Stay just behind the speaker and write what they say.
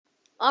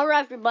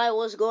Alright everybody,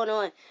 what's going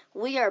on?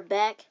 We are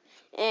back,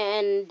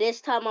 and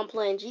this time I'm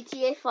playing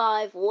GTA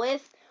 5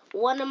 with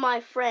one of my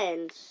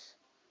friends,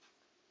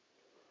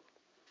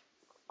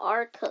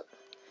 Acount.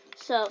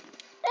 So,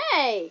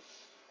 hey!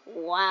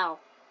 Wow.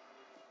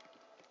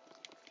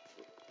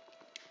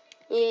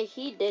 Yeah,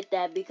 he did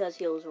that because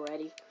he was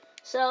ready.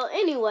 So,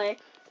 anyway,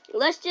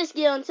 let's just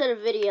get onto the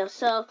video.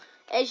 So,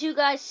 as you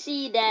guys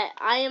see that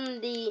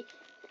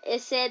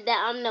it said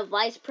that I'm the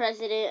vice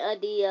president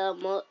of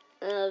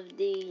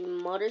the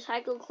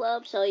motorcycle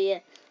club. So, yeah,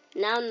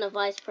 now I'm the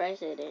vice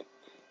president.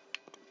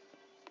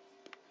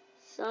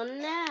 So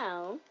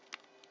now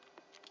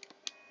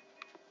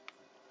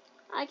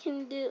I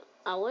can do.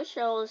 I wish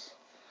I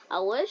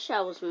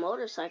was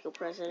motorcycle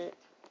president.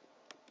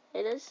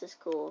 Hey, this is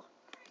cool.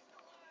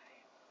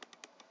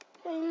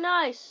 Hey,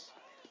 nice.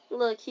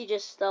 Look, he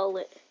just stole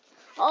it.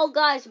 Oh,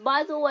 guys,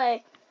 by the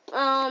way,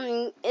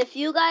 if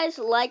you guys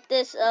like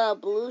this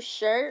blue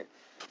shirt,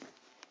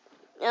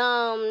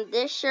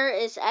 this shirt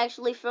is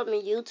actually from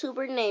a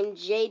YouTuber named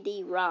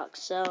Jdrocks.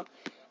 So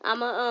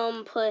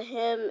I'ma put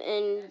him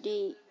in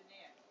the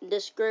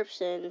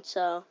description.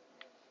 So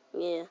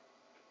yeah.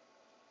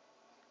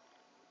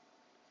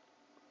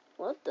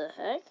 What the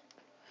heck?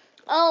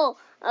 Oh,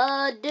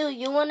 dude,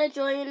 you wanna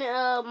join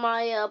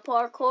my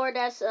parkour?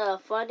 That's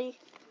funny.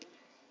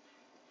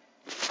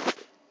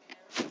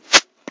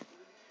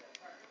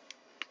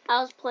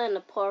 I was playing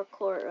the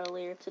parkour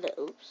earlier today.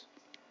 Oops.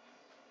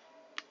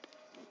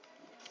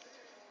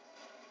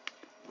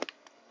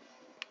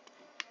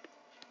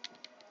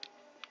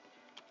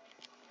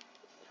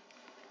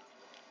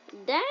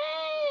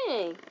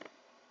 Dang.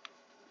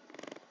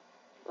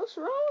 What's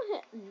wrong with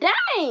him?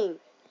 Dang.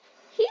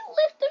 He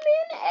lifted me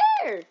in the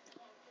air.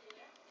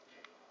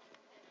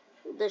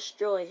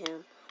 Destroy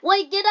him.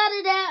 Wait, get out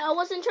of that. I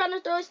wasn't trying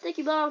to throw a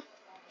sticky bomb.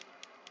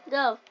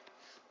 Go.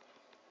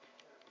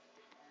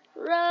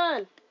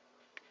 Run.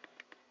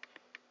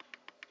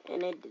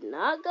 And it did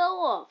not go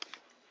off.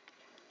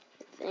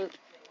 I think.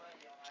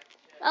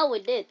 Oh,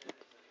 it did.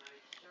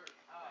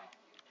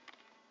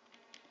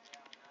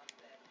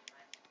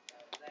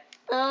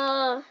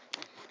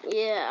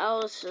 Yeah, I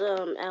was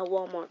at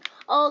Walmart.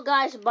 Oh,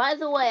 guys, by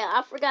the way,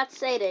 I forgot to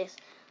say this.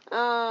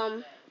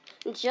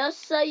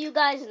 Just so you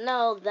guys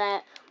know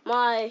that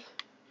my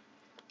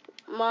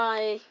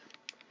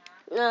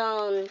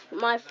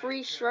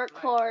free shirt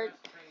card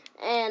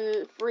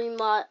and free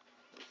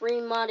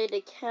modded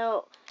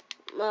account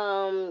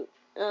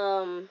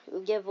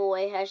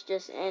giveaway has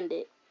just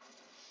ended.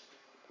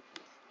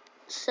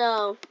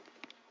 So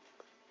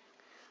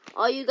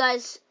all you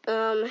guys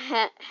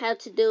have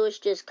to do is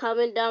just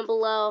comment down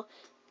below,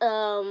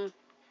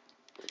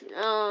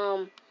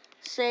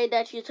 say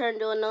that you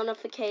turned on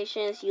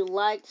notifications, you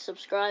liked,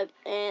 subscribed,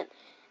 and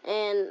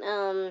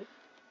all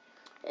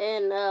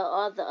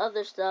the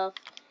other stuff,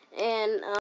 and